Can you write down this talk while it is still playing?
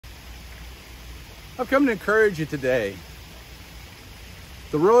I've come to encourage you today.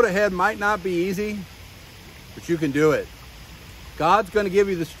 The road ahead might not be easy, but you can do it. God's going to give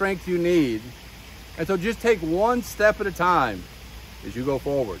you the strength you need. And so just take one step at a time as you go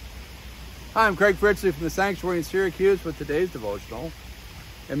forward. Hi, I'm Craig Fritchley from the Sanctuary in Syracuse with today's devotional.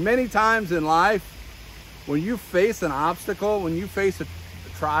 And many times in life, when you face an obstacle, when you face a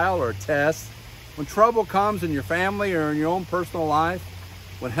trial or a test, when trouble comes in your family or in your own personal life,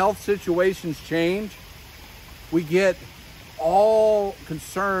 when health situations change, we get all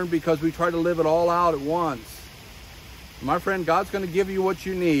concerned because we try to live it all out at once. My friend, God's going to give you what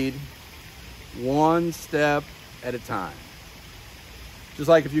you need one step at a time. Just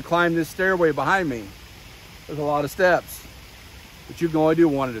like if you climb this stairway behind me, there's a lot of steps, but you can only do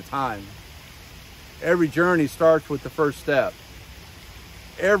one at a time. Every journey starts with the first step.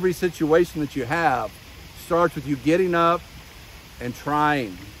 Every situation that you have starts with you getting up and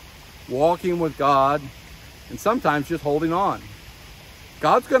trying, walking with God, and sometimes just holding on.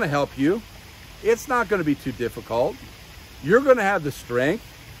 God's going to help you. It's not going to be too difficult. You're going to have the strength.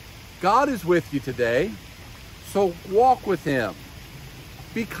 God is with you today, so walk with Him.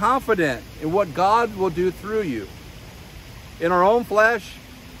 Be confident in what God will do through you. In our own flesh,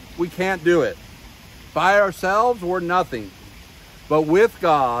 we can't do it. By ourselves, we're nothing. But with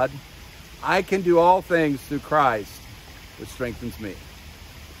God, I can do all things through Christ, which strengthens me.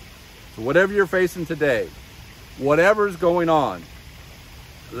 So whatever you're facing today, whatever's going on,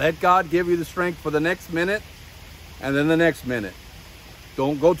 let God give you the strength for the next minute and then the next minute.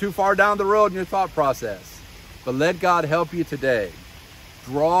 Don't go too far down the road in your thought process, but let God help you today.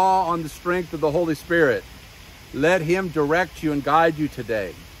 Draw on the strength of the Holy Spirit. Let Him direct you and guide you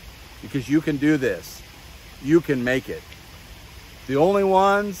today, because you can do this. You can make it. The only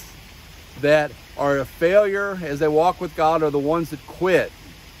ones that are a failure as they walk with God are the ones that quit.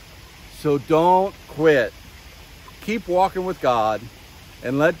 So don't quit. Keep walking with God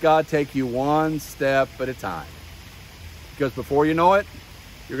and let God take you one step at a time. Because before you know it,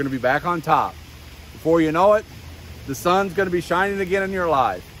 you're going to be back on top. Before you know it, the sun's going to be shining again in your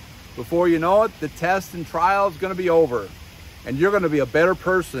life. Before you know it, the test and trial is going to be over. And you're going to be a better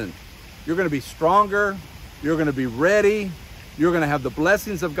person. You're going to be stronger. You're going to be ready. You're going to have the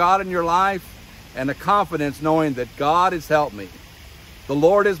blessings of God in your life and the confidence knowing that God has helped me. The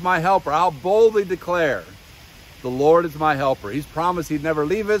Lord is my helper. I'll boldly declare, the Lord is my helper. He's promised He'd never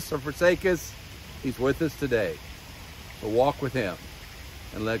leave us or forsake us. He's with us today. So walk with Him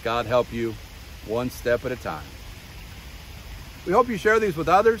and let God help you one step at a time. We hope you share these with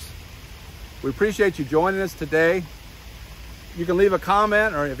others. We appreciate you joining us today. You can leave a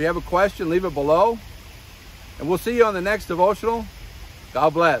comment, or if you have a question, leave it below. And we'll see you on the next devotional.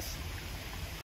 God bless.